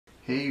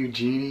Hey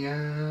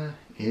Eugenia,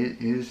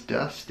 it is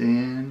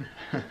Dustin.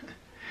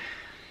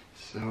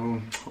 So,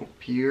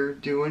 hope you're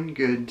doing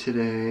good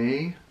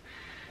today.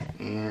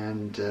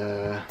 And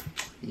I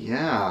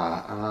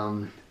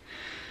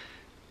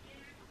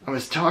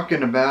was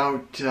talking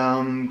about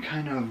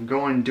kind of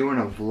doing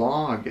a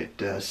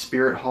vlog at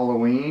Spirit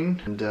Halloween.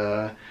 And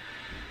I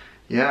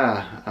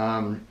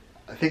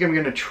think I'm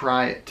gonna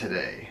try it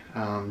today.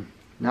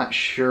 Not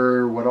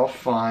sure what I'll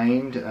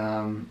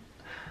find.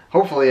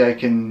 Hopefully I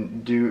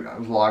can do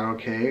a vlog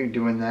okay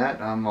doing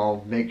that.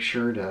 I'll make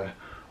sure to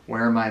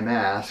wear my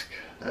mask,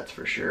 that's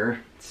for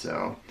sure.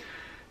 So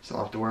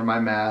I'll have to wear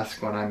my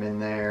mask when I'm in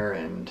there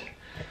and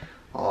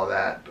all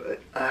that.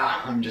 But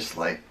I'm just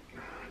like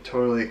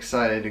totally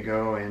excited to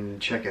go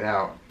and check it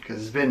out,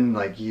 because it's been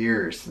like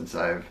years since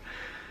I've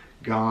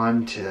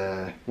gone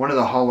to one of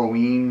the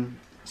Halloween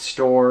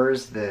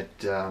stores that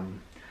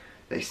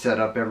they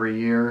set up every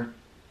year.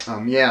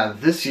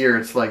 This year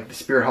it's like the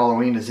Spirit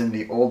Halloween is in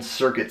the old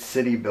Circuit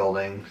City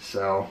building,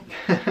 so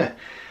I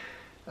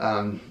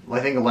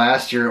think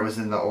last year it was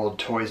in the old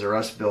Toys R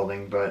Us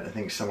building, but I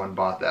think someone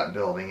bought that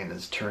building and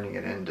is turning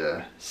it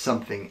into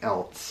something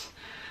else.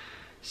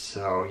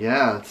 So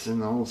yeah, it's in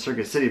the old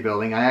Circuit City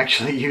building. I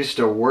actually used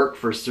to work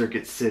for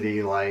Circuit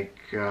City like,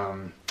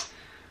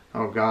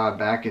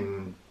 back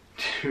in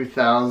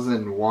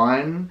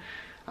 2001.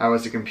 I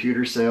was a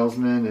computer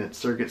salesman at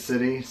Circuit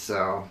City,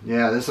 so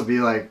yeah, this will be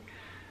like,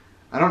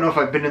 I don't know if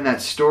I've been in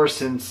that store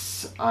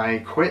since I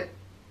quit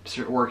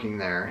working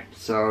there.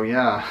 So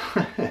yeah,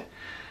 so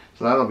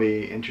that'll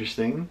be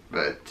interesting.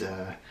 But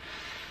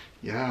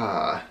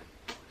yeah,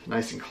 it's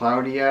nice and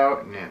cloudy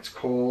out and it's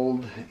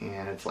cold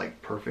and it's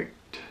like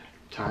perfect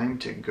time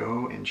to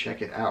go and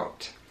check it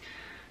out.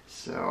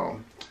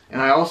 So,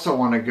 and I also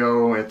want to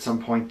go at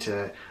some point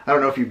to, I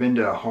don't know if you've been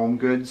to a home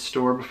goods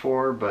store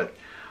before, but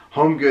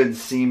Home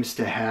Goods seems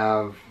to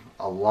have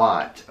a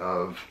lot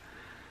of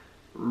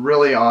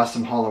really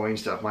awesome Halloween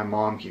stuff. My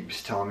mom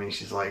keeps telling me,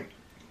 she's like,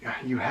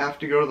 you have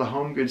to go to the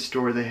Home Goods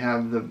store. They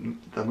have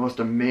the most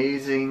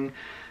amazing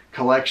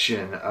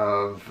collection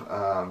of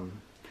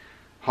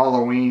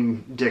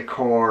Halloween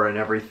decor and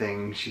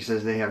everything. She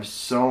says they have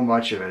so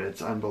much of it.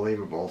 It's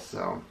unbelievable.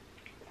 So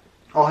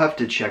I'll have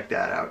to check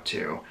that out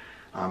too.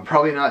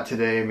 Probably not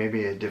today,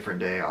 maybe a different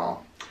day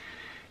I'll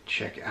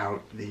check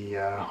out the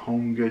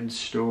Home Goods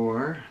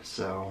store.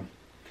 So,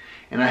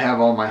 and I have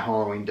all my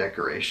Halloween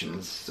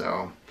decorations,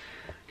 so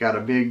got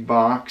a big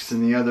box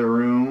in the other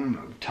room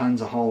of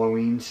tons of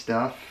Halloween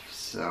stuff,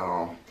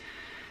 so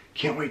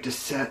can't wait to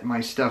set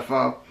my stuff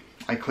up.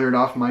 I cleared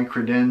off my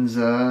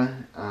credenza.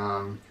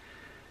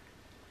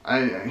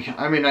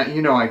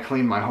 I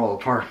cleaned my whole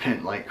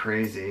apartment like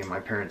crazy, and my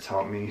parents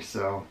helped me,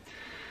 so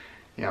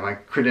yeah, my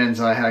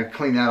credenza, I had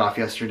cleaned that off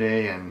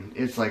yesterday and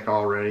it's like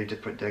all ready to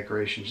put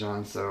decorations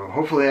on. So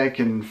hopefully I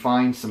can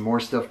find some more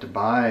stuff to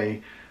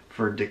buy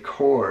for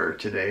decor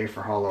today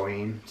for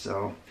Halloween.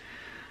 So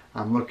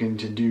I'm looking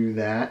to do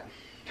that.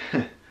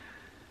 I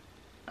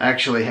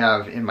actually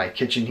have in my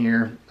kitchen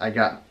here, I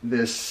got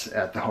this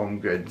at the Home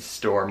Goods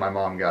store. My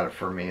mom got it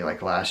for me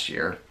like last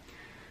year.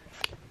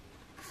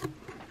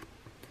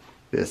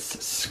 This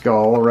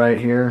skull right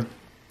here.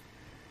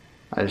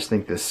 I just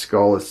think this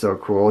skull is so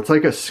cool. It's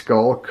like a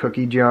skull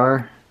cookie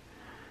jar.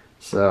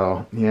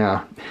 So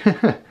yeah,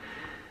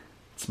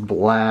 it's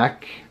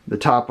black. The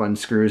top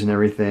unscrews and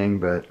everything,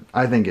 but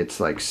I think it's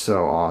like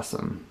so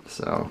awesome.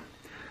 So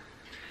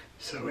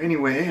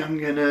anyway, I'm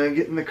gonna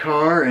get in the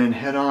car and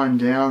head on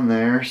down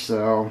there.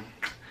 So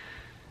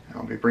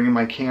I'll be bringing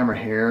my camera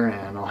here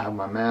and I'll have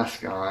my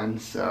mask on.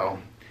 So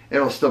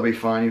it'll still be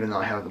fun even though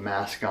I have the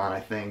mask on,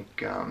 I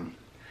think.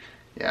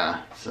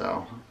 Yeah,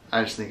 so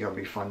I just think it'll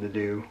be fun to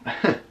do.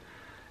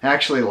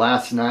 Actually,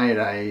 last night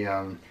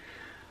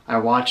I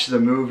watched the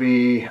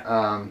movie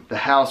The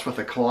House with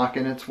a Clock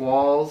in Its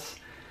Walls.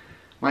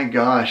 My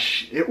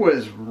gosh, it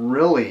was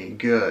really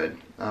good.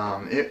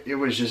 It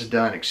was just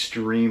done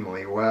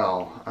extremely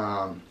well.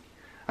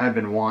 I've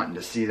been wanting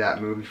to see that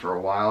movie for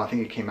a while. I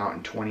think it came out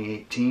in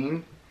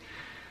 2018.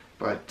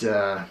 But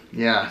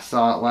yeah,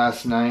 saw it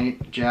last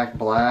night. Jack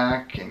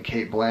Black and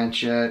Cate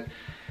Blanchett.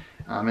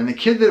 And the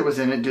kid that was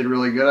in it did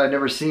really good. I'd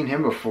never seen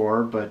him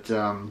before, but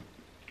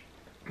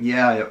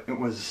yeah, it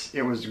was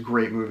a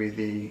great movie.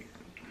 The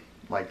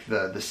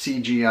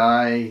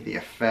CGI, the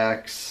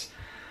effects,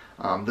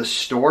 the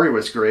story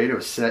was great. It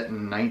was set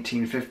in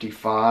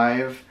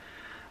 1955.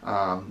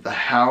 The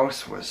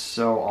house was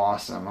so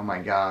awesome. Oh my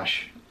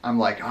gosh. I'm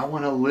like, I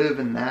want to live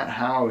in that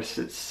house.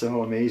 It's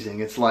so amazing.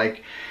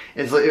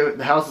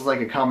 The house is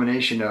like a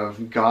combination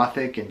of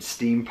Gothic and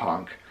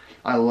steampunk.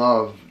 I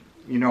love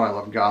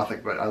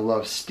Gothic, but I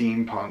love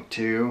steampunk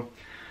too.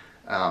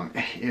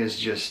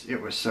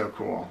 It was so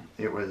cool.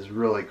 It was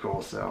really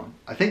cool. So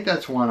I think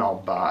that's one I'll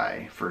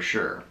buy for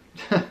sure.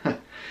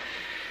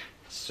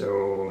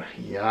 So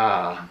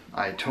yeah,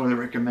 I totally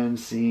recommend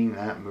seeing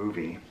that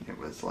movie. It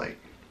was like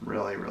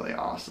really, really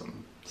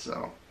awesome.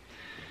 So,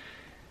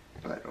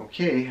 but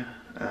okay,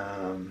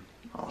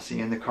 I'll see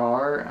you in the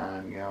car.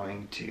 I'm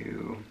going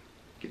to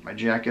get my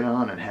jacket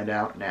on and head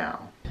out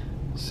now.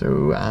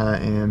 So I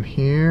am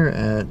here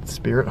at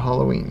Spirit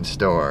Halloween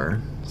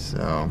store.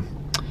 So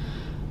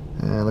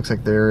it looks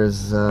like there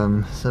is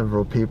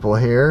several people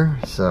here.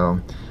 So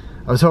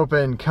I was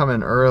hoping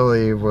coming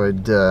early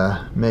would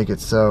make it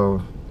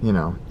so, you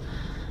know,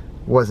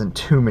 wasn't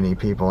too many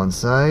people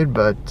inside,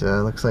 but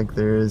looks like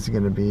there is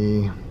going to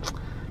be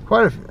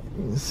quite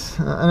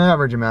an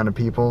average amount of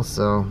people.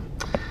 So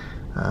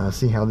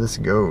see how this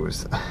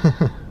goes.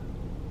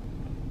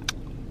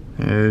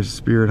 There's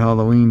Spirit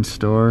Halloween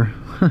store.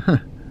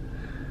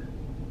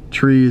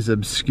 Trees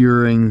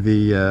obscuring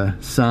the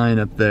sign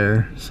up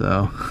there,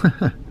 so.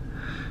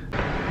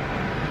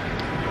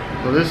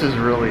 So this is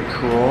really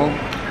cool.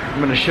 I'm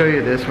going to show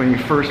you this when you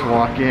first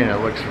walk in. It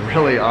looks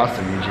really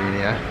awesome,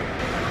 Eugenia.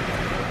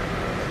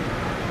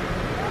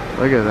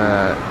 Look at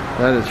that.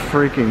 That is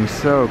freaking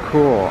so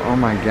cool. Oh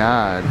my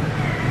god.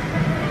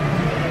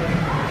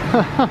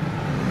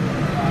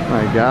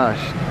 My gosh.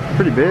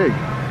 Pretty big.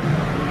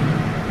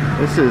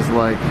 This is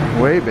like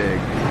way big.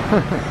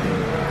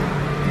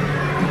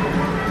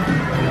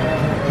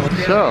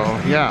 So,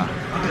 yeah.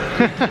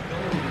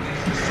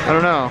 I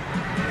don't know.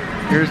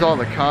 Here's all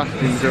the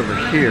costumes over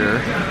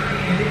here.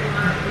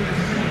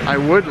 I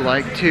would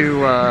like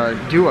to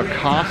do a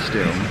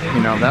costume.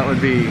 You know, that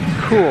would be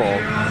cool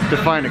to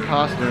find a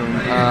costume.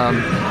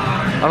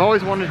 I've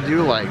always wanted to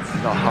do like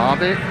the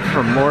Hobbit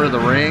from Lord of the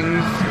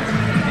Rings.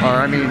 Or,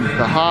 I mean,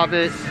 the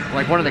Hobbit,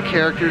 like one of the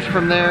characters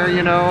from there,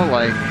 you know,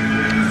 like,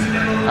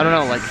 I don't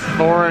know, like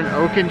Thorin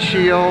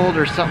Oakenshield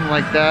or something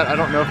like that. I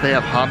don't know if they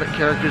have Hobbit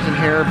characters in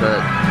here, but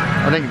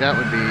I think that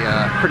would be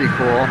pretty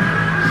cool.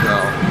 So,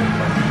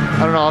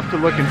 I don't know, I'll have to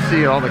look and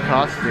see all the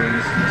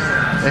costumes.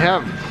 They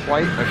have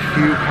quite a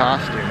few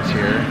costumes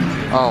here.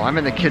 Oh, I'm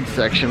in the kids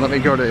section. Let me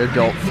go to the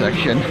adult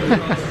section.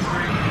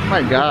 My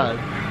god,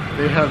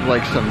 they have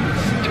like some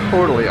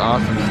totally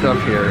awesome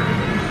stuff here.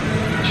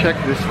 Check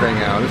this thing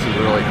out. This is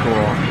really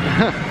cool.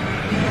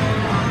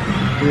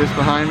 See this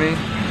behind me?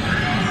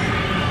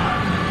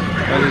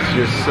 That is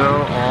just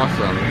so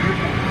awesome.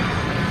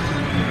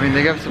 I mean,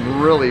 they have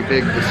some really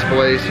big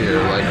displays here,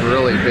 like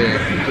really big.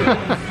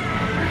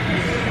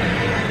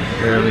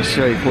 Here, let me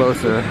show you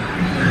closer.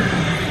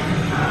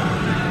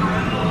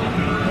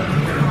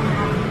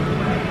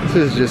 This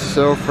is just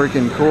so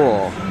freaking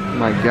cool.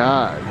 My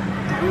god.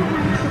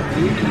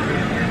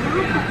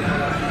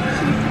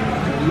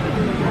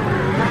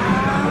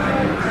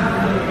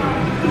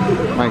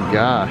 My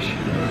gosh.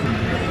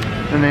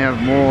 And they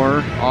have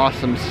more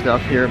awesome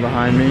stuff here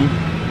behind me.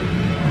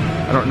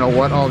 I don't know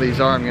what all these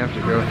are. I'm gonna have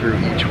to go through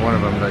each one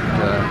of them, but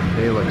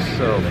they look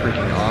so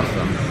freaking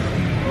awesome.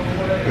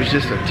 There's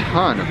just a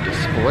ton of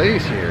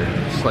displays here.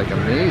 It's like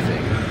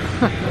amazing.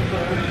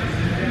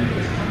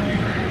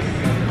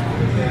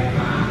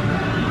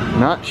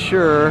 Not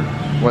sure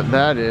what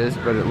that is,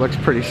 but it looks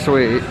pretty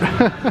sweet.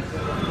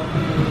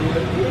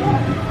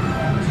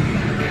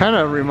 Kind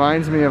of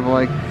reminds me of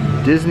like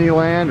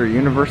Disneyland or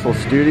Universal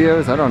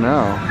Studios. I don't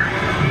know.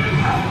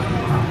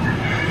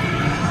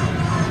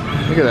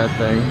 Look at that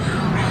thing.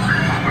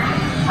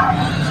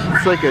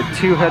 It's like a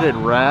two-headed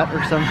rat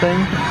or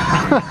something.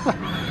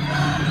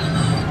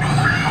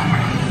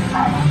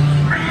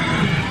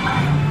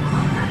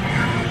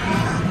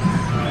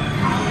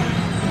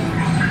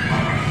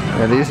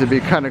 Yeah, these would be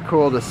kind of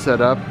cool to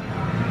set up,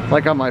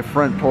 like on my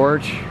front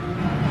porch.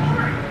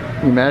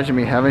 Can you imagine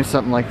me having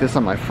something like this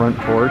on my front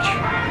porch?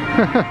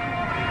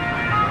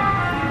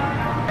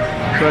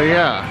 So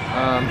yeah,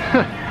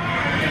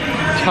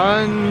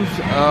 tons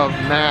of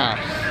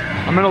masks.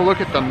 I'm gonna look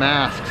at the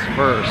masks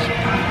first.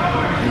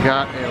 We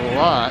got a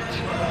lot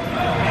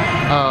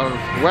of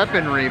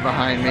weaponry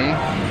behind me.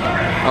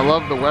 I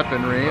love the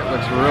weaponry, it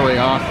looks really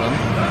awesome.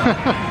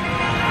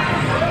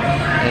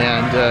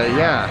 And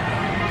yeah,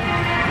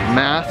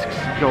 masks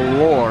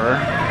galore.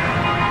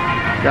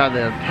 Got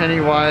the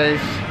Pennywise.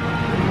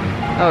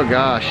 Oh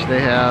gosh, they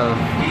have,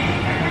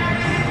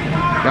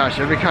 gosh,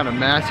 every kind of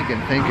mask you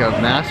can think of.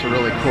 Masks are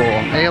really cool.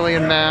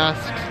 Alien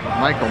masks,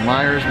 Michael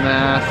Myers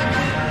masks,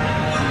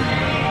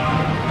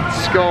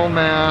 skull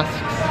masks.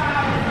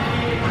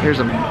 Here's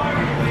a,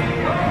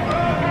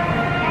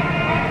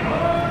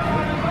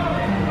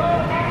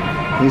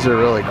 these are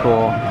really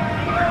cool.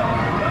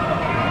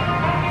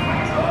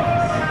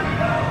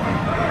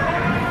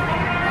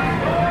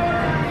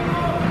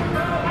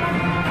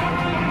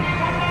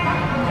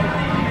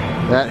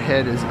 That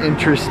head is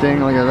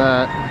interesting, look at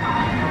that.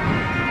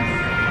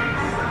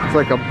 It's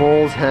like a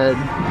bull's head.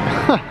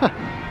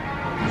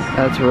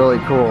 That's really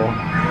cool.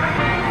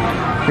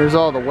 Here's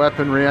all the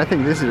weaponry. I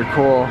think these are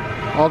cool.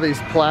 All these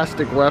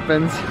plastic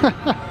weapons.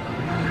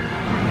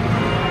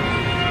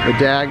 The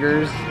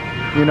daggers.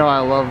 You know I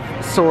love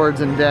swords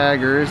and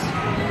daggers.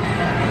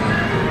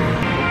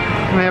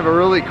 And we have a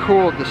really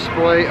cool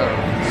display of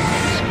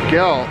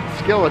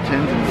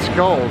skeletons and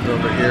skulls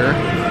over here.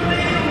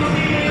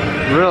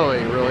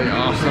 Really, really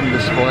awesome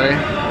display.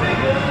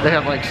 They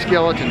have like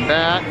skeleton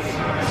bats,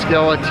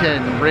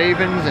 skeleton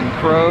ravens and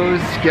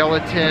crows,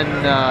 skeleton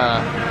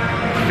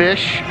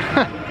fish.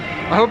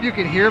 I hope you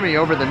can hear me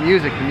over the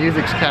music. The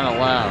music's kind of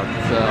loud,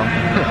 so.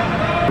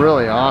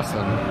 Really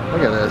awesome.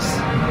 Look at this.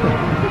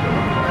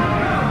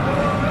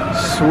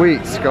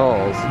 Sweet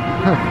skulls.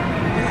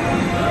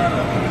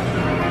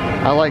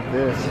 I like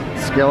this.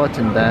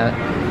 Skeleton bat.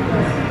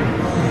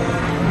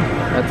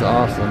 That's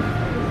awesome.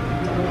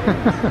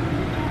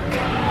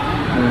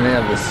 And then they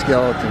have the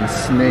skeleton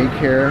snake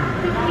here.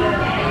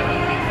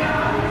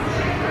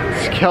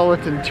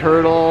 Skeleton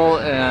turtle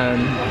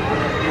and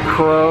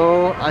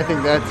crow. I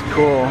think that's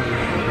cool.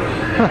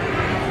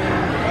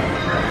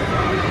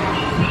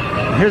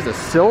 Here's a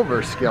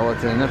silver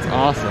skeleton. That's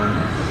awesome.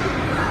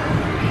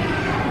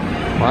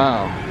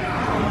 Wow.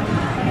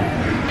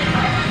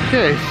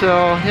 Okay,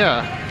 so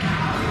yeah.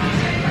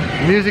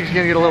 The music's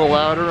gonna get a little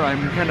louder.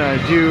 I'm gonna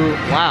do,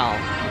 wow.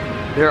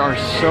 There are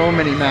so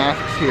many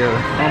masks here.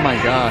 Oh my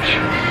gosh.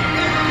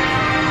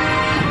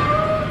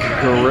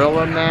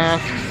 Gorilla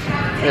masks.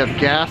 They have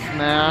gas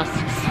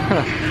masks.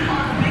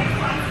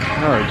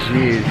 Oh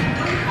geez.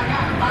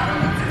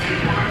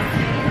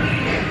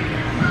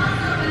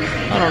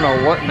 I don't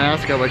know what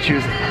mask I would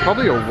choose.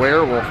 Probably a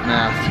werewolf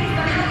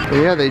mask. But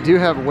yeah, they do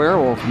have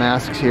werewolf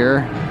masks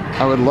here.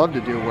 I would love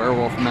to do a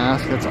werewolf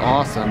mask. That's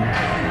awesome.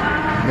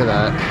 Look at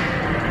that.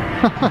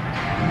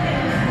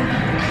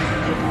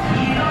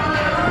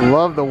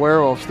 Love the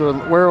werewolves. The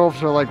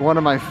werewolves are like one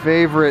of my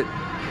favorite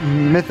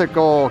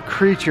mythical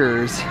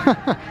creatures.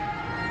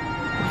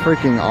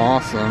 Freaking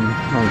awesome.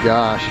 Oh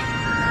gosh.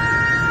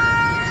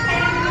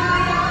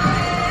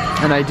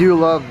 And I do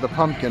love the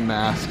pumpkin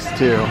masks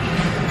too.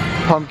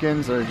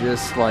 Pumpkins are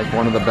just like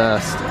one of the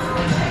best.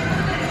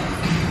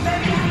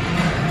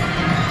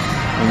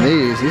 And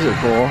these are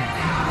cool.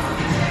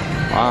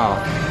 Wow.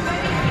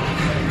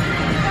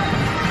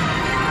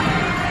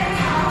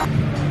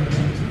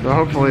 So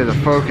hopefully the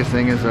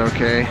focusing is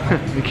okay.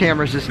 The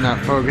camera's just not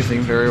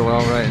focusing very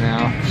well right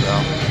now,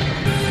 so.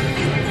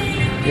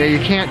 Yeah, you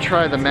can't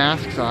try the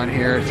masks on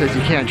here. It says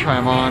you can't try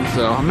them on,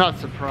 so I'm not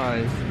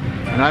surprised.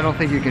 And I don't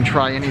think you can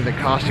try any of the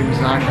costumes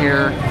on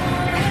here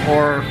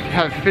or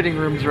have fitting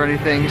rooms or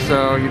anything,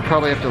 so you'd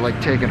probably have to like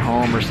take it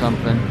home or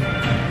something.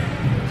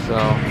 So,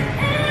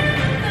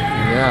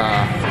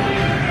 yeah.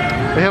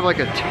 They have like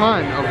a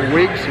ton of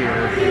wigs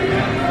here.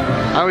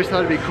 I always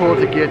thought it'd be cool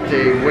to get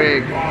a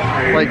wig.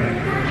 Like,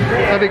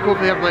 that'd be cool if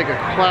they have like a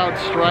cloud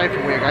stripe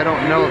wig. I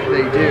don't know if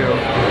they do.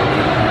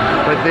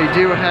 But they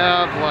do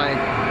have like,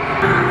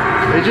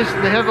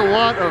 they have a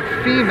lot of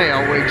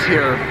female wigs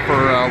here for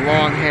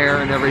long hair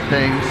and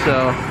everything,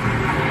 so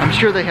I'm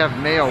sure they have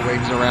male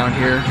wigs around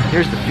here.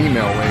 Here's the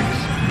female wigs.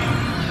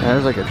 Yeah,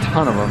 there's like a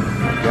ton of them. Oh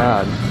my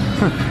god.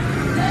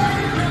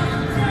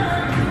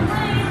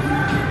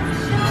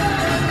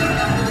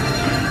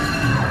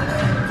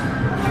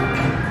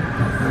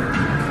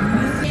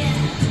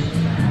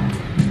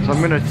 So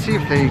I'm gonna see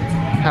if they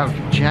have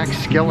Jack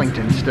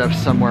Skellington stuff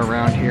somewhere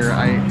around here.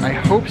 I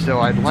hope so.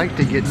 I'd like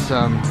to get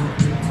some,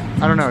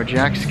 I don't know,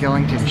 Jack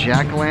Skellington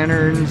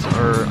jack-o'-lanterns,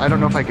 or I don't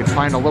know if I could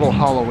find a little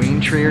Halloween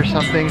tree or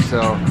something,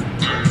 so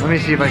let me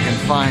see if I can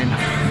find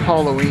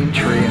Halloween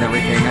tree and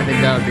everything. I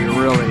think that would be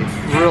really,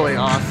 really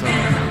awesome.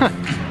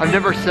 I've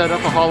never set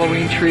up a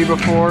Halloween tree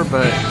before,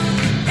 but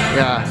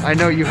yeah, I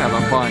know you have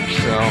a bunch,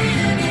 so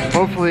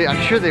hopefully,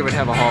 I'm sure they would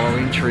have a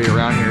Halloween tree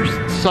around here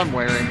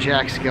somewhere in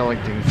Jack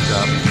Skellington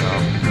stuff,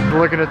 so.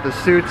 Looking at the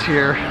suits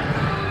here,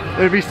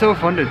 it'd be so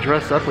fun to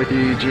dress up with you,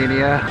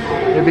 Eugenia.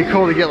 It'd be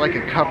cool to get like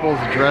a couple's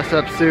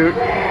dress-up suit,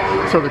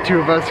 so the two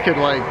of us could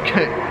like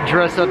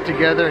dress up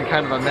together in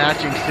kind of a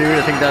matching suit.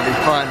 I think that'd be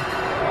fun.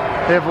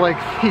 They have like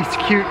these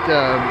cute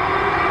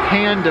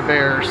panda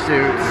bear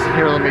suits.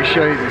 Here, let me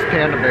show you these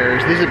panda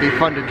bears. These would be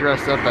fun to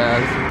dress up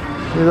as.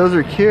 Yeah, those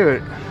are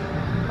cute.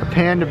 A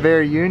panda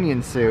bear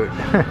union suit.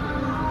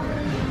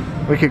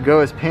 We could go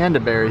as panda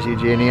bears,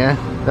 Eugenia.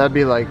 That'd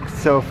be like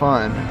so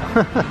fun.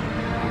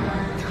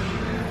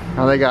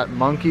 Now they got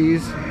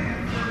monkeys.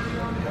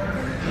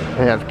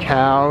 They have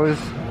cows.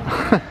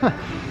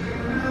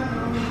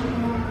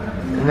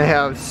 And they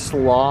have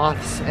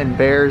sloths and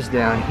bears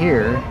down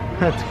here.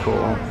 That's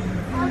cool.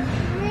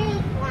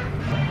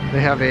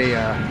 They have a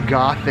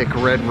gothic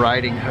Red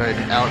Riding Hood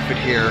outfit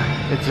here.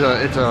 It's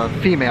a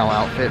female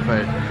outfit,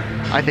 but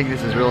I think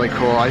this is really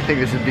cool. I think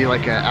this would be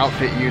like an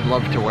outfit you'd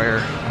love to wear.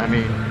 I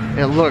mean,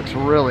 it looks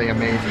really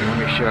amazing. Let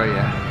me show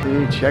you.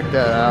 See, check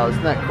that out.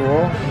 Isn't that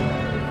cool?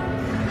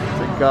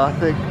 It's a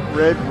gothic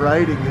Red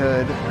Riding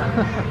Hood.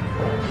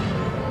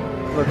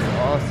 Looks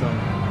awesome.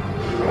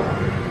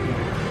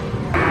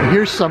 And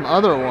here's some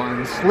other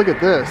ones. Look at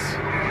this.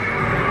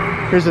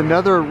 Here's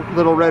another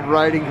little Red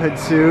Riding Hood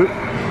suit.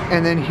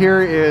 And then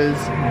here is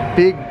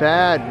Big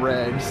Bad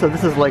Red. So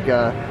this is like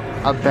a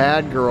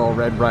bad girl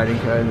Red Riding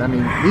Hood. I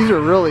mean, these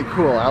are really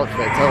cool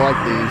outfits. I like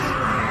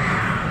these.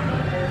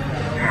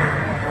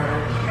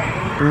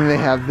 And then they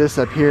have this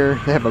up here.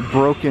 They have a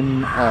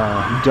broken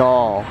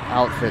doll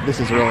outfit. This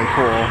is really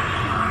cool.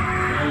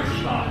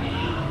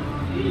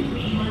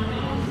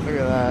 Look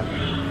at that.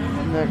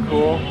 Isn't that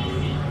cool?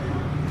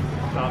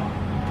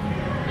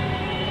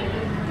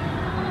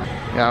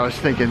 Yeah, I was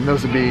thinking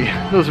those would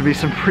be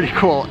some pretty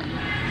cool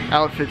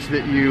outfits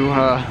that you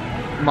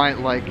might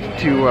like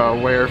to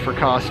wear for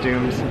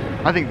costumes.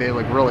 I think they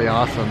look really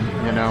awesome,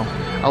 you know.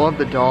 I love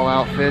the doll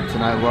outfits,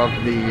 and I love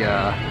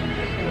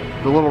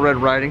the Little Red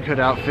Riding Hood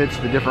outfits,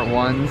 the different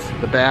ones,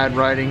 the Bad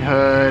Riding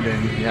Hood,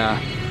 and yeah,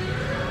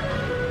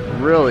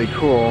 really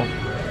cool.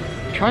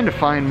 I'm trying to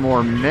find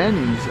more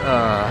men's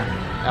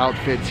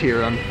outfits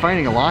here. I'm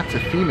finding lots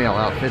of female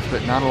outfits,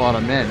 but not a lot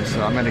of men,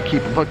 so I'm gonna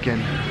keep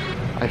looking.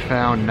 I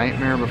found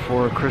Nightmare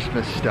Before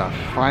Christmas stuff,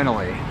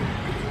 finally.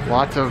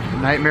 Lots of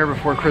Nightmare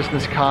Before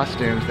Christmas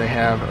costumes. They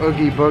have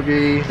Oogie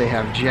Boogie, they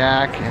have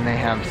Jack, and they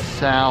have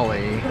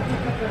Sally.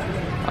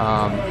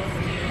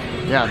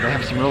 Yeah, they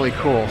have some really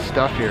cool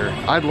stuff here.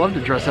 I'd love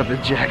to dress up as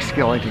Jack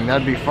Skellington,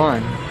 that'd be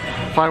fun.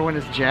 If I went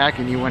as Jack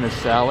and you went as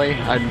Sally,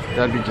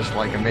 that'd be just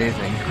like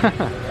amazing.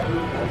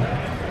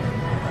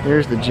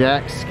 Here's the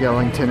Jack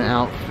Skellington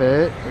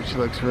outfit, which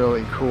looks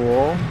really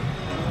cool.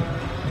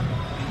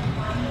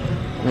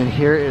 And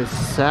here is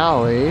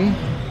Sally.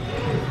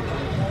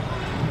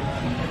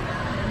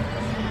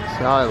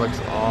 Sally looks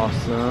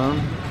awesome.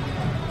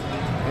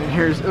 And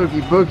here's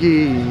Oogie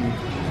Boogie.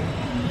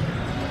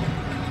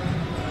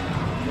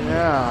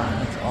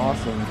 Yeah, that's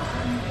awesome.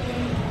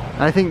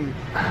 I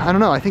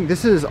don't know, I think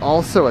this is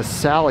also a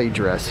Sally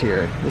dress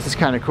here. This is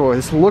kind of cool.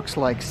 This looks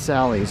like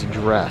Sally's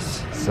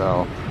dress,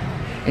 so.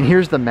 And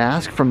here's the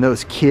mask from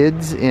those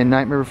kids in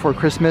Nightmare Before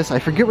Christmas. I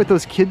forget what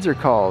those kids are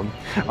called.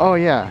 Oh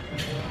yeah,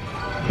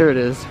 here it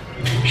is.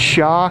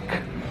 Shock,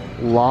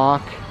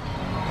 Lock,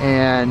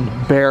 and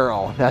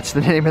Barrel. That's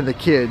the name of the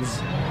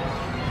kids.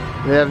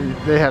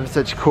 They have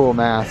such cool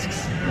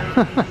masks.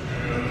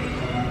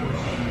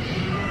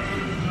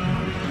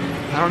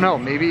 I don't know,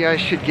 maybe I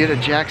should get a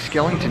Jack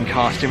Skellington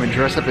costume and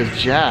dress up as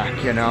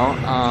Jack, you know?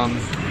 I'm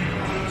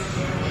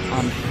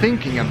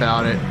thinking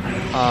about it.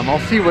 I'll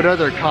see what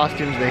other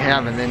costumes they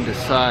have and then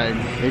decide.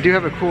 They do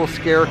have a cool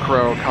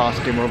Scarecrow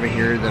costume over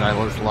here that I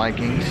was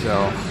liking,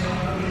 so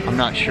I'm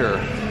not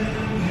sure.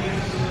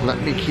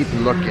 Let me keep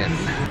looking.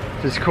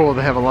 It's cool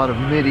to have a lot of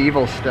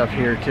medieval stuff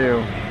here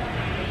too.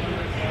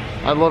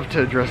 I'd love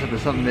to dress up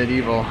as something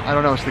medieval. I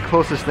don't know, it's the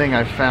closest thing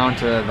I've found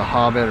to The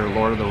Hobbit or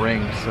Lord of the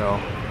Rings, so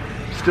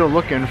still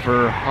looking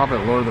for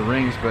Hobbit, Lord of the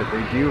Rings, but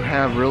they do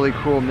have really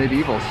cool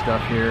medieval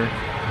stuff here.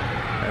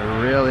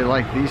 I really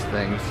like these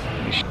things.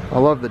 I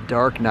love the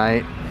Dark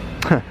Knight.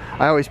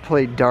 I always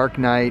played Dark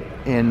Knight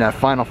in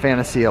Final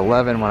Fantasy XI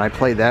when I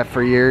played that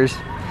for years.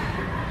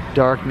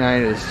 Dark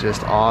Knight is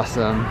just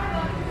awesome.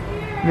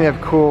 They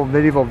have cool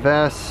medieval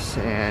vests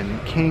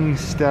and king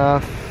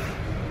stuff.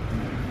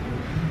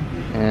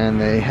 And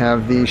they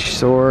have these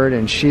sword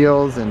and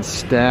shields and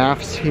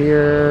staffs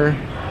here.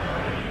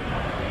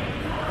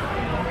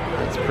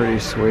 That's pretty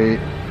sweet.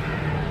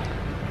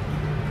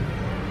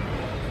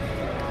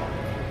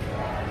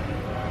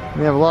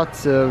 We have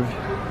lots of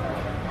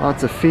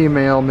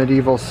female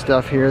medieval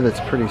stuff here that's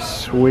pretty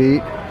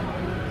sweet.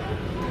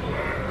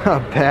 A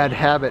Bad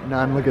Habit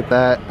nun, look at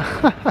that.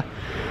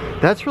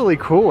 That's really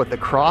cool with the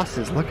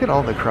crosses. Look at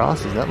all the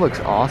crosses, that looks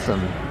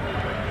awesome.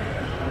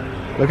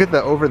 Look at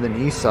the over the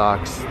knee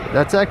socks.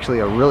 That's actually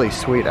a really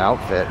sweet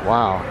outfit,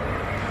 wow.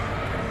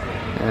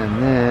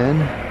 And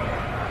then,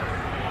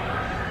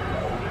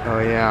 oh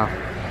yeah,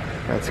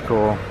 that's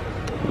cool.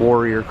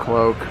 Warrior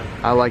cloak.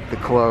 I like the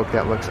cloak,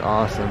 that looks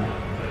awesome.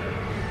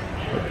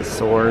 With the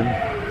sword.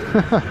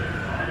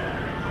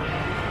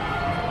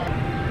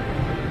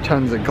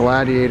 Tons of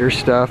gladiator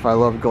stuff. I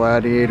love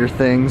gladiator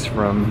things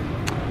from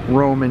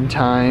Roman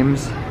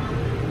times.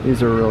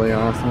 These are really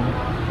awesome.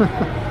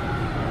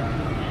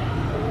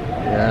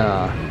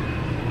 Yeah.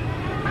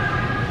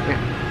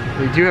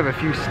 They do have a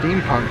few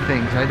steampunk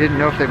things. I didn't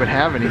know if they would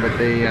have any, but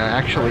they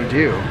actually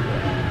do.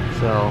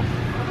 So,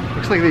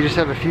 looks like they just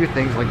have a few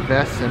things like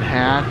vests and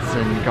hats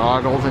and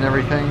goggles and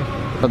everything.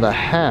 For the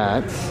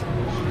hats,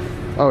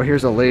 oh,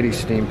 here's a lady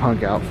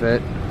steampunk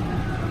outfit.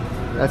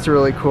 That's a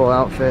really cool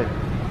outfit.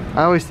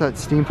 I always thought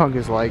steampunk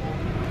is like,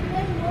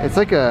 it's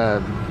like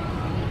a,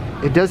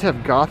 it does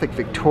have Gothic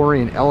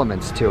Victorian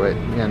elements to it,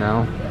 you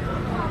know.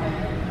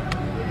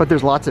 But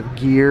there's lots of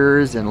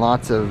gears and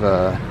lots of,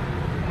 oh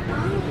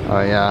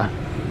yeah,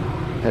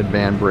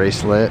 headband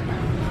bracelet.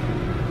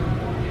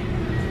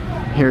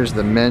 Here's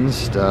the men's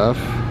stuff.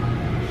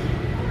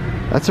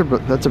 That's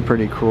a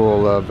pretty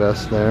cool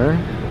vest there.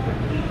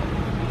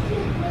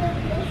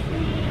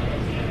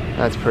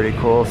 That's pretty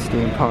cool,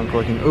 steampunk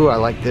looking. Ooh, I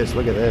like this,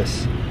 look at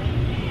this.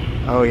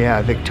 Oh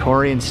yeah,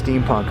 Victorian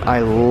steampunk. I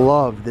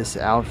love this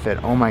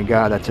outfit. Oh my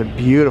god, that's a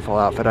beautiful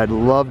outfit. I'd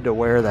love to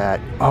wear that.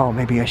 Oh,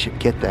 maybe I should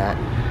get that.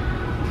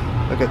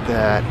 Look at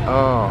that.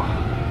 Oh.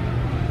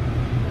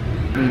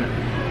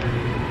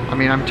 I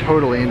mean, I'm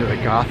totally into the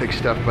Gothic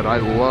stuff, but I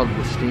love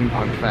the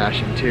steampunk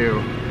fashion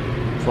too.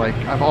 It's like,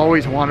 I've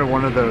always wanted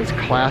one of those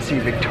classy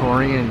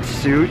Victorian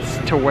suits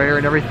to wear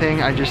and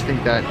everything. I just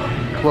think that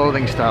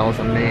clothing style is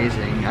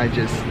amazing.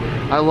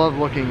 I love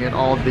looking at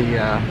all the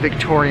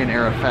Victorian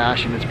era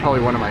fashion. It's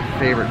probably one of my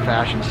favorite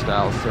fashion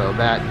styles. So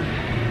that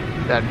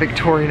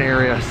Victorian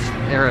era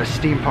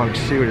steampunk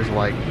suit is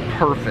like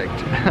perfect.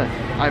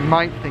 I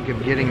might think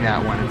of getting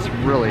that one. It's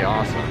really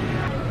awesome.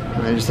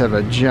 And they just have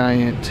a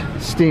giant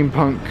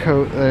steampunk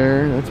coat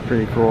there. That's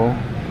pretty cool.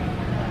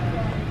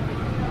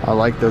 I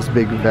like those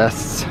big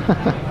vests.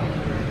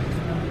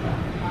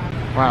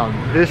 Wow,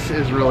 this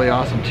is really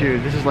awesome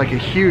too. This is like a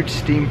huge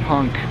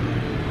steampunk,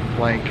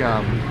 like,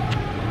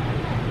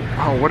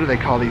 oh, what do they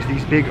call these?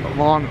 These big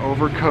long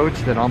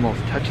overcoats that almost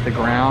touch the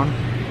ground.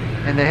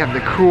 And they have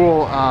the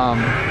cool,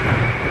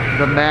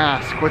 the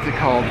mask, what's it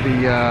called?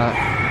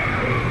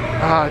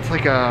 It's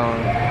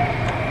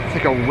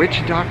like a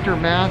witch doctor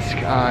mask.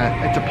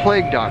 It's a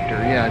plague doctor,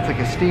 yeah. It's like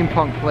a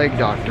steampunk plague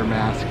doctor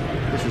mask.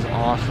 This is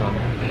awesome.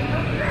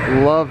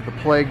 Love the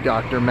plague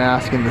doctor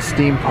mask and the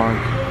steampunk.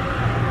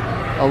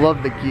 I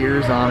love the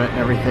gears on it and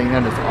everything.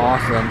 That is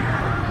awesome.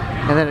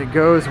 And then it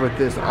goes with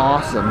this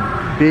awesome,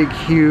 big,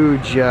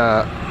 huge,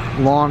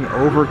 long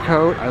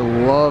overcoat. I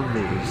love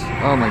these.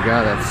 Oh my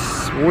god, that's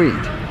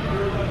sweet.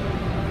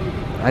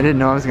 I didn't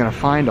know I was gonna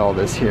find all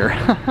this here.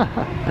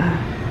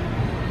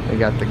 They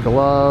got the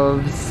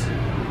gloves.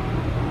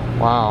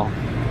 Wow.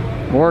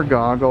 More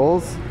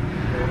goggles.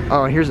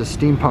 Oh, and here's a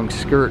steampunk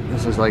skirt.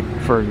 This is like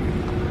for,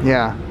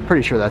 yeah,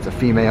 pretty sure that's a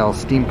female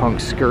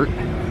steampunk skirt.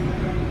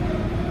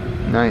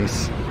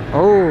 Nice.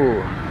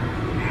 Oh.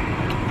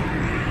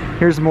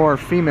 Here's more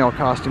female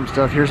costume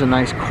stuff. Here's a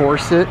nice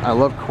corset. I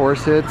love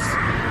corsets.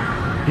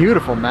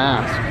 Beautiful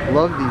mask.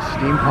 Love these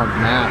steampunk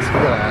masks.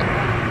 Look at that.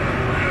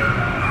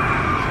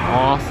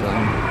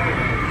 Awesome.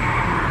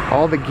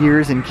 All the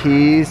gears and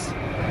keys.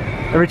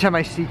 Every time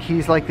I see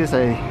keys like this,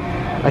 I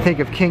think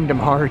of Kingdom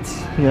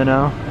Hearts, you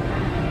know?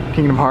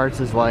 Kingdom Hearts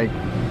is like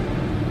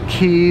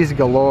keys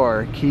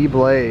galore, key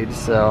blades,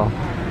 so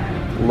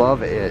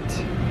love it.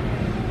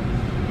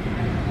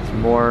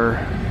 Some more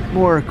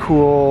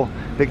cool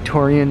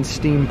Victorian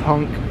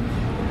steampunk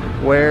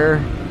wear.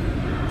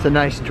 It's a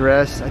nice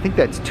dress. I think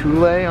that's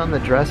tulle on the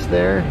dress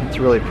there. It's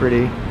really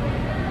pretty.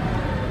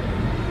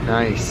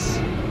 Nice.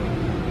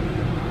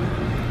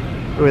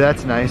 Ooh,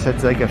 that's nice.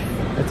 That's like a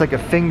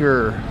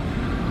finger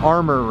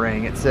armor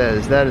ring, it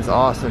says. That is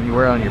awesome. You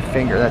wear it on your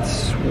finger.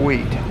 That's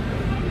sweet.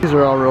 These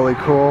are all really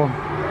cool.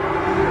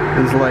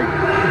 These like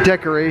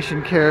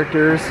decoration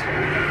characters.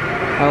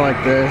 I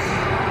like this.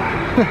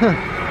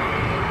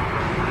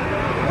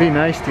 It'd be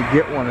nice to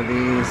get one of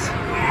these.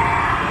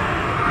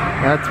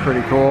 That's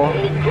pretty cool.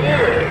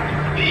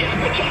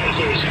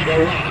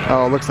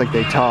 Oh, it looks like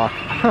they talk.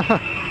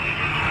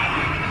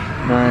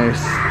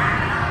 Nice.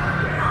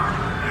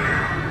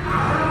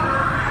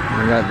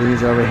 We got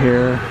these over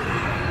here.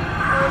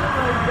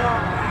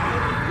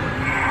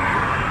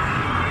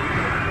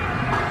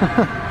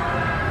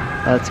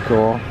 That's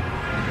cool.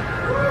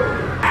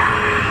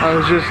 I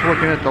was just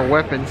looking at the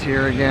weapons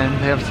here again.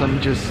 They have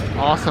some just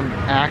awesome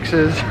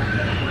axes.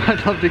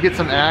 I'd love to get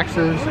some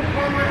axes.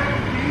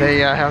 They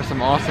have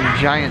some awesome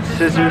giant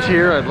scissors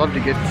here. I'd love to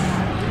get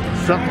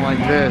something like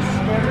this.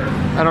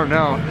 I don't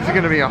know. This is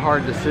going to be a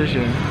hard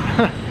decision.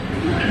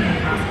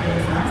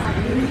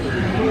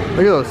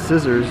 Look at those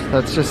scissors.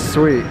 That's just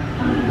sweet.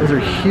 Those are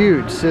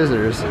huge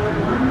scissors.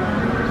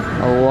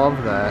 I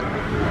love that.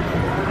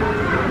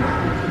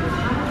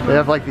 They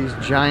have like these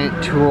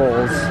giant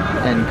tools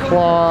and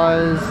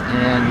claws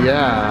and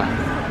yeah.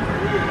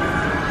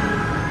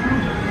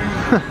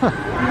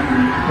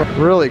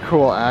 Really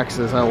cool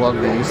axes. I love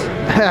these.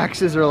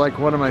 Axes are like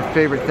one of my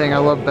favorite things. I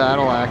love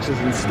battle axes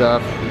and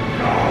stuff.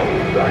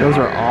 Those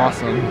are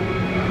awesome.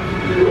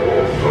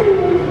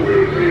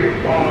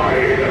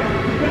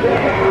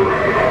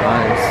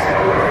 Nice.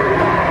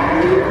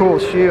 Cool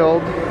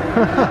shield.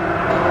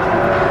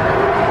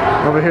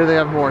 Over here they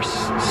have more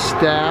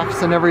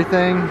staffs and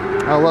everything.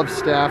 I love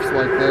staffs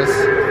like this.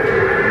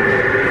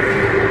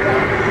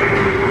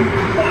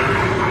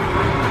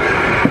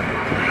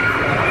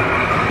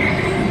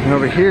 And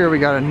over here we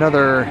got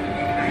another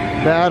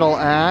battle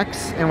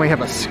axe and we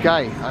have a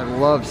scythe. I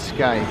love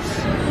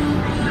scythes.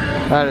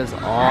 That is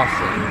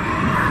awesome.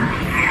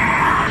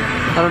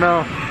 I don't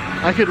know.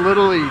 I could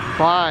literally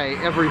buy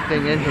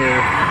everything in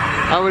here.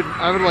 I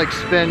would like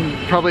spend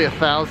probably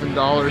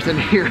 $1,000 in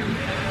here.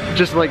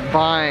 Just like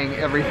buying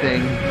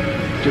everything,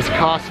 just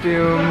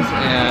costumes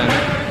and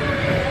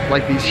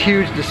like these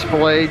huge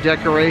display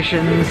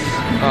decorations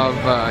of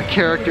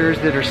characters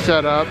that are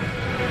set up,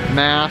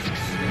 masks,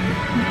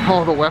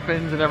 all the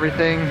weapons and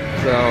everything.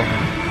 So,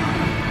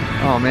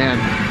 oh man,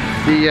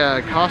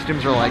 the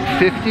costumes are like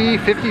 $50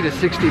 to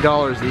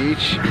 $60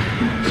 each.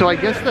 So I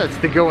guess that's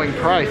the going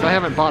price. I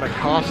haven't bought a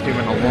costume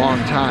in a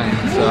long time,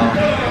 so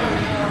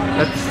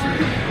that's.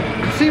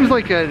 Seems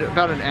like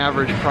about an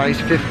average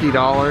price,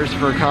 $50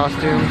 for a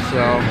costume.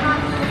 So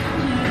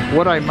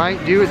what I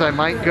might do is I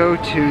might go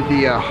to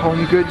the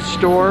home goods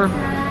store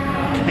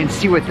and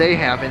see what they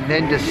have and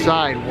then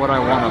decide what I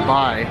want to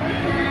buy.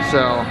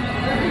 So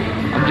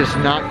I'm just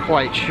not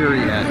quite sure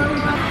yet.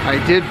 I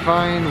did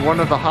find one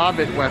of the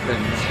Hobbit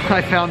weapons.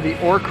 I found the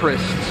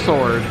Orcrist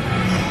sword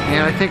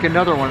and I think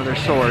another one of their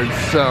swords.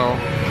 So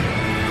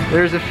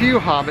there's a few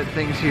Hobbit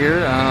things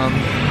here,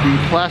 the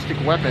plastic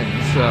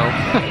weapons.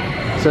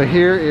 So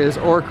here is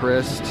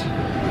Orcrist.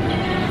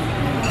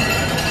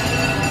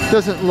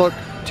 Doesn't look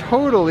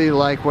totally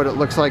like what it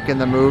looks like in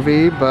the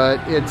movie, but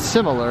it's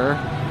similar.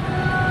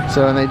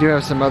 So, and they do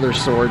have some other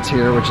swords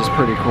here, which is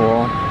pretty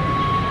cool.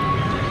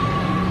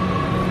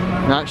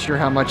 Not sure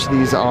how much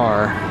these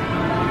are.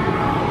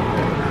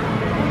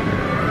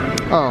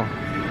 Oh,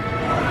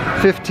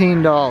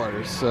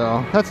 $15,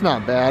 so that's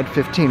not bad.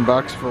 15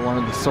 bucks for one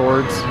of the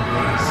swords.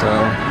 So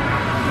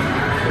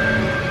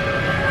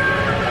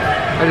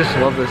I just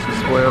love this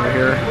display over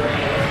here.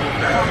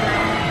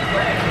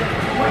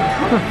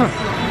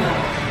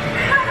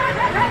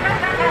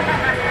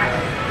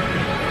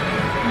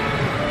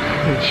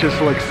 It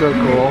just looks so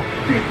cool.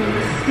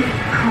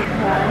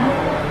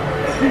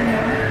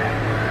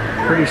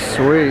 Pretty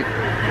sweet.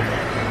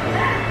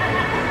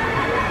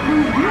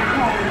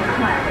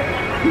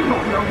 You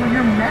don't know when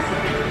you're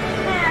messing.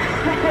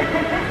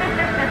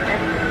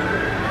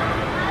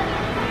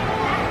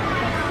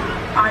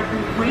 I've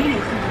been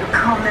waiting for you to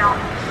come out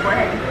and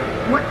play.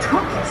 What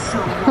took you so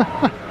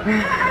long?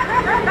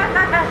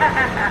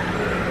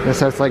 Guess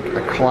that's like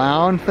a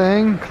clown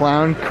thing?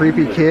 Clown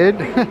creepy kid?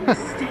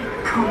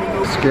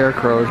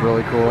 Scarecrow is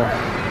really cool.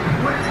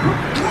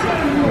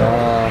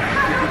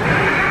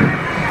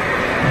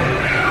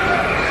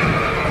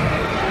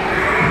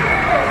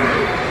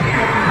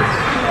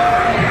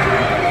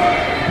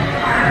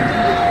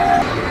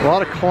 A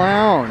lot of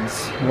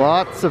clowns.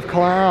 Lots of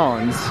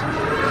clowns.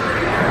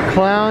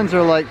 Clowns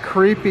are like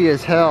creepy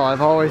as hell.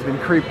 I've always been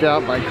creeped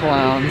out by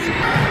clowns.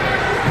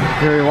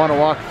 Here, you want to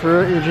walk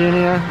through it,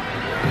 Eugenia?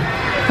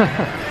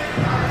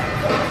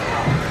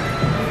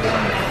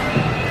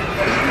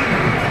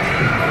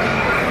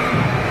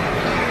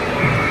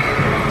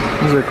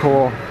 These are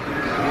cool.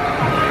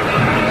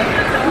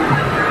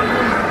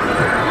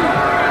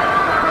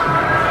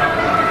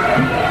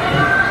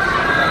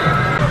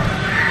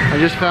 I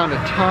just found a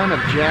ton of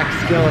Jack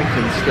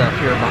Skellington stuff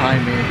here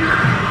behind me.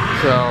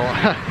 So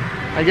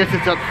I guess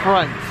it's up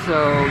front. So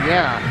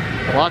yeah,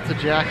 lots of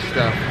Jack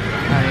stuff.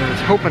 I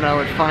was hoping I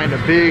would find a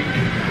big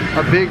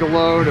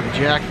load of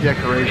Jack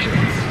decorations.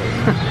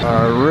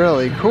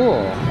 Really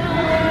cool.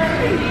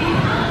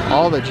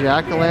 All the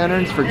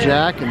jack-o'-lanterns for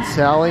Jack and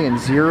Sally and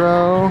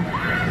Zero.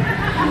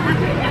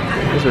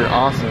 Those are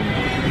awesome.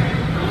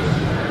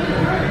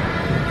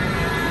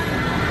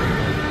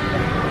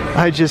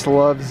 I just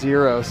love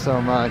Zero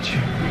so much.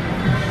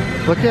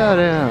 Look at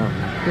him.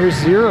 Here's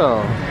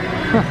Zero.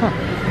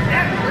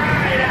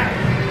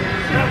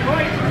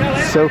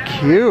 So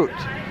cute.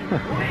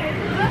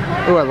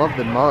 Oh, I love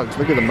the mugs.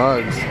 Look at the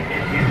mugs.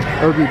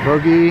 Oogie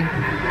Boogie.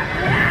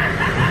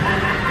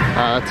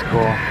 Ah, that's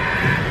cool.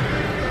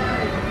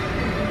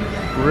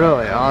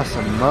 Really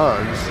awesome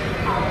mugs.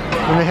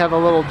 And they have a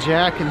little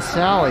Jack and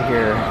Sally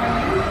here.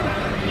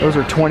 Those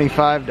are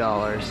 $25.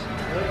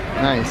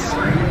 Nice.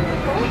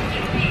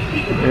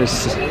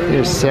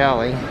 Here's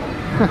Sally.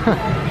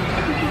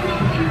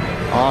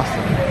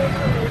 Awesome.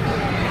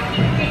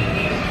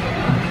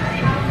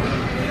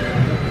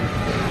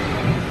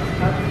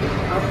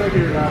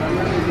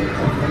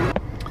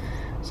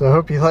 So I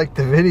hope you liked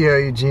the video,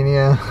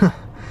 Eugenia.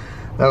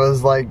 That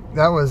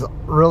was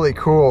really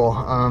cool.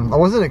 I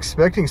wasn't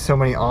expecting so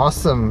many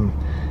awesome,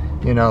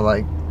 you know,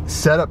 like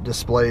setup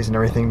displays and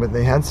everything, but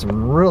they had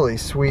some really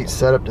sweet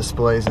setup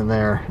displays in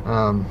there.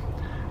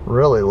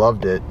 Really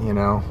loved it, you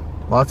know.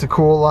 Lots of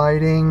cool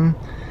lighting,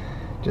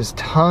 just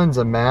tons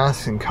of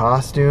masks and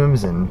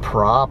costumes and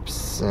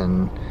props,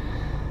 and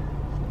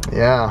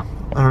yeah,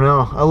 I don't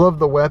know. I love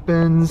the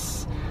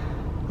weapons.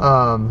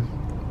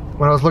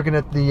 When I was looking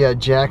at the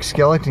Jack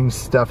Skellington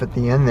stuff at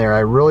the end there, I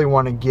really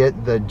want to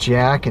get the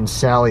Jack and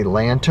Sally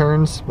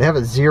lanterns. They have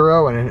a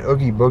Zero and an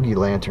Oogie Boogie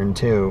lantern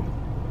too.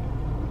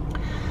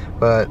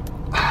 But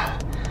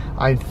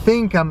I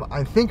think I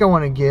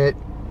want to get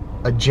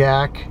a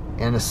Jack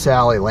and a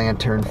Sally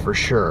lantern for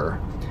sure.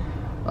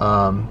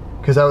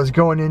 Because I was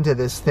going into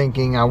this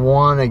thinking I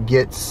want to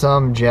get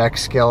some Jack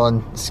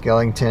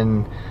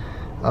Skellington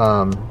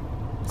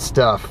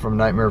stuff from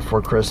Nightmare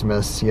Before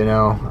Christmas, you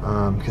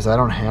know, because I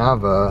don't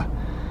have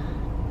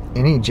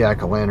any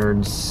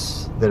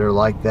jack-o'-lanterns that are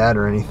like that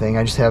or anything.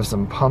 I just have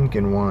some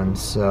pumpkin ones,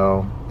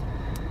 so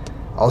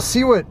I'll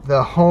see what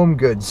the Home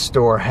Goods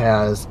store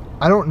has.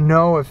 I don't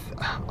know if,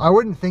 I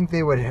wouldn't think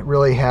they would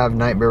really have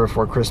Nightmare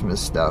Before Christmas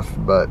stuff,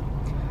 but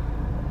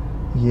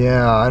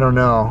yeah, I don't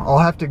know. I'll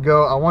have to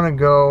go, I want to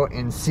go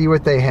and see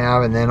what they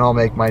have, and then I'll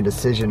make my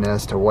decision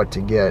as to what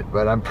to get.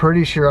 But I'm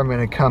pretty sure I'm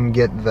going to come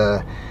get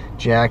the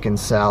Jack and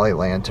Sally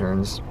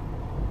lanterns.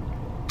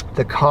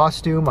 The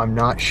costume, I'm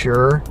not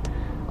sure.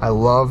 I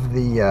love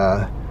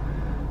the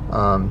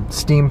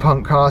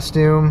steampunk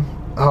costume.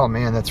 Oh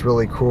man, that's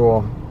really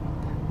cool.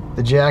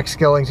 The Jack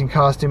Skellington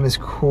costume is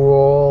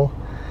cool.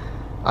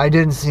 I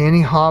didn't see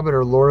any Hobbit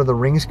or Lord of the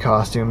Rings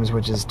costumes,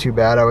 which is too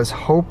bad. I was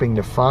hoping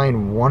to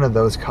find one of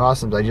those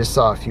costumes. I just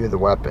saw a few of the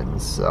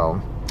weapons, so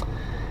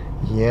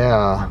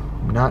yeah,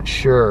 I'm not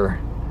sure.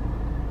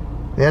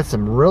 They had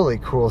some really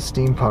cool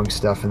steampunk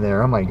stuff in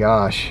there. Oh my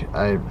gosh.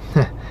 They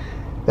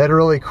had a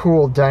really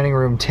cool dining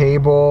room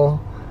table,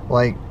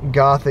 like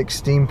gothic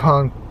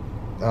steampunk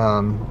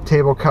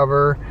table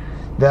cover.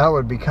 that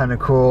would be kind of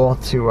cool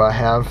to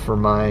have for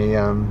my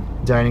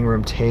dining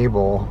room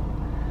table.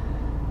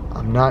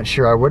 I'm not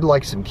sure. I would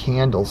like some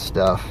candle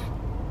stuff.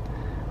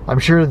 I'm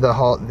sure the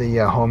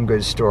home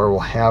goods store will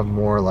have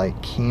more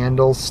like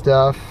candle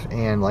stuff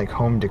and like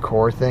home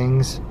decor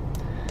things.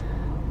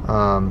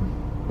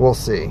 We'll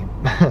see.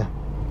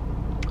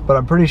 But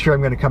I'm pretty sure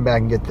I'm going to come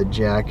back and get the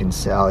Jack and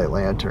Sally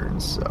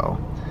lanterns. So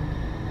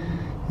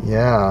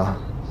yeah,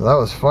 so that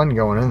was fun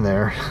going in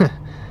there.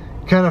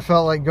 Kind of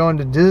felt like going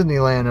to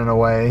Disneyland in a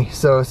way.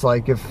 So it's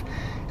like if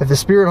the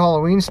Spirit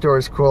Halloween store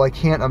is cool, I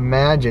can't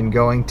imagine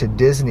going to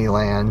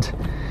Disneyland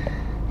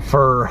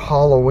for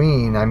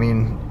Halloween. I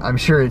mean, I'm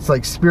sure it's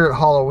like Spirit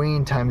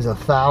Halloween times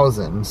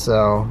 1,000.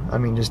 So I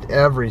mean, just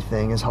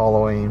everything is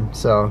Halloween.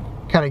 So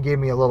kind of gave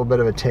me a little bit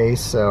of a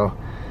taste. So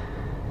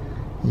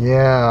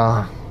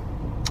yeah,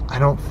 I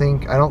don't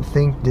think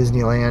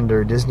Disneyland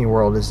or Disney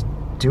World is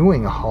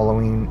doing a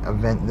Halloween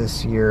event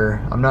this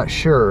year. I'm not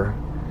sure.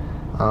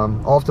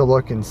 I'll have to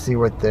look and see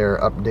what their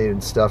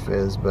updated stuff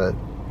is, but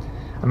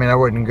I mean, I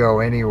wouldn't go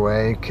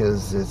anyway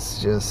because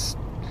it's just,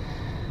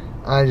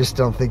 I just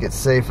don't think it's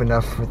safe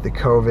enough with the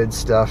COVID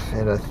stuff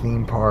at a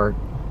theme park,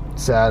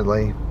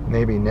 sadly.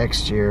 Maybe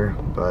next year,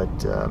 but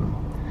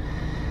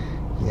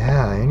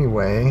yeah,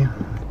 anyway.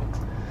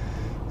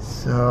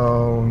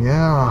 So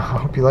yeah, I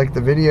hope you liked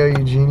the video,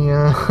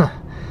 Eugenia.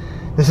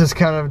 This is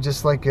kind of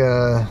just like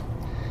a,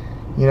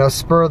 you know,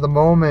 spur of the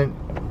moment,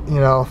 you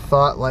know,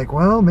 thought like,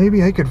 well,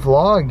 maybe I could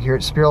vlog here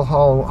at Spirit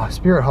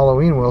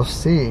Halloween. We'll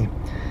see.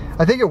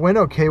 I think it went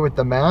okay with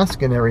the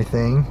mask and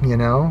everything, you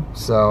know,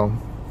 so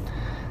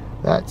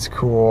that's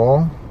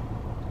cool.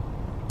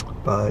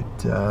 But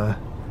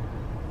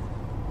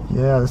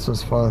yeah, this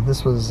was fun.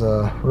 This was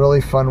a really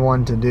fun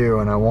one to do,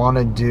 and I want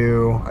to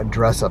do a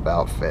dress-up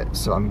outfit,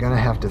 so I'm gonna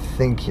have to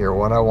think here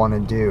what I want to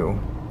do.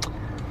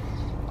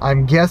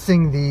 I'm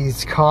guessing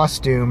these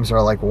costumes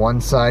are like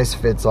one size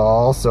fits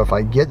all, so if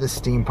I get the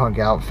steampunk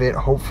outfit,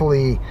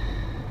 hopefully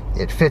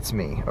it fits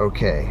me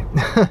okay.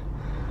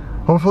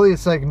 Hopefully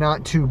it's like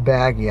not too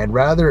baggy. I'd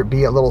rather it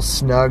be a little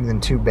snug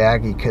than too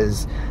baggy,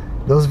 because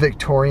those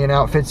Victorian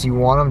outfits, you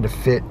want them to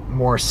fit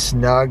more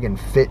snug and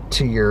fit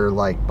to your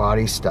like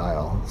body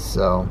style.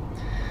 So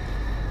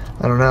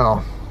I don't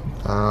know.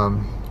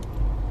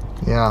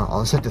 Yeah,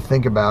 I'll just have to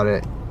think about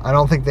it. I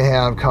don't think they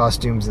have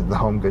costumes at the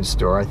home goods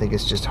store. I think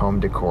it's just home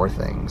decor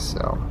things.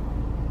 So,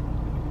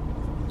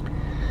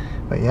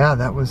 but yeah,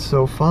 that was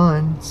so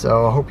fun.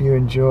 So I hope you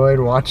enjoyed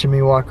watching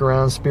me walk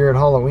around Spirit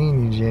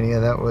Halloween, Eugenia.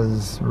 That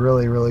was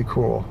really, really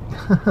cool.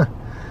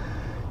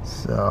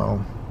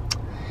 So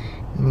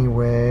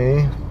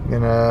anyway, I'm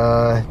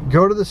gonna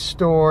go to the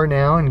store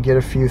now and get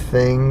a few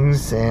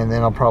things, and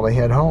then I'll probably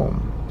head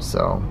home.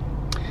 So,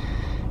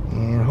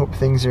 and hope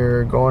things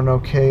are going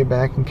okay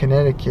back in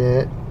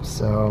Connecticut.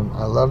 So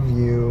I love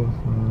you.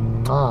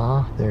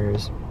 Mwah.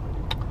 There's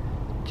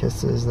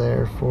kisses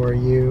there for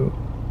you.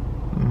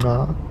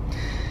 Mwah.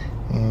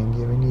 And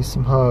giving you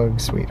some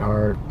hugs,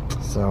 sweetheart.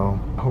 So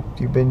hope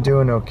you've been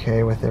doing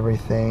okay with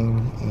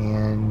everything.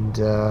 And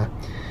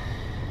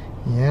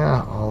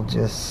yeah, I'll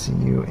just see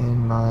you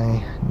in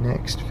my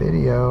next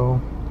video.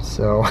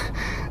 So,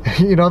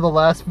 you know, the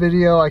last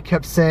video I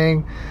kept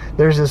saying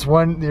there's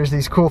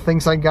these cool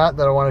things I got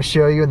that I want to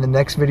show you, and the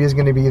next video is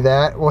going to be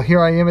that. Well, here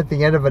I am at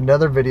the end of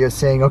another video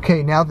saying,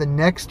 okay, now the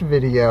next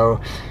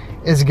video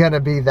is going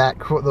to be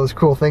those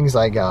cool things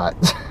I got.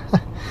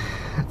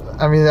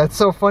 I mean, that's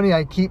so funny.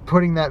 I keep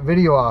putting that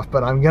video off,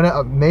 but I'm going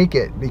to make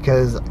it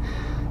because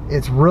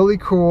it's really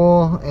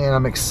cool and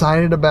I'm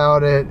excited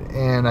about it,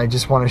 and I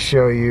just want to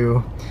show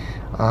you.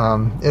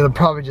 It'll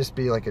probably just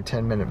be like a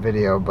 10-minute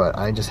video, but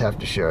I just have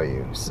to show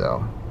you.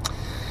 So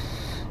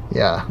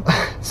yeah,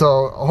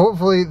 so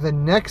hopefully the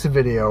next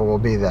video will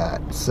be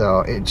that.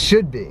 So it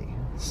should be.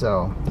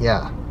 So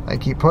yeah, I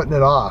keep putting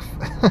it off.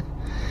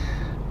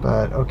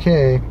 But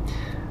okay,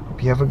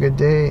 hope you have a good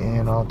day,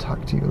 and I'll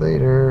talk to you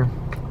later.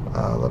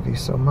 I love you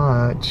so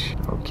much.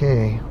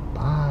 Okay.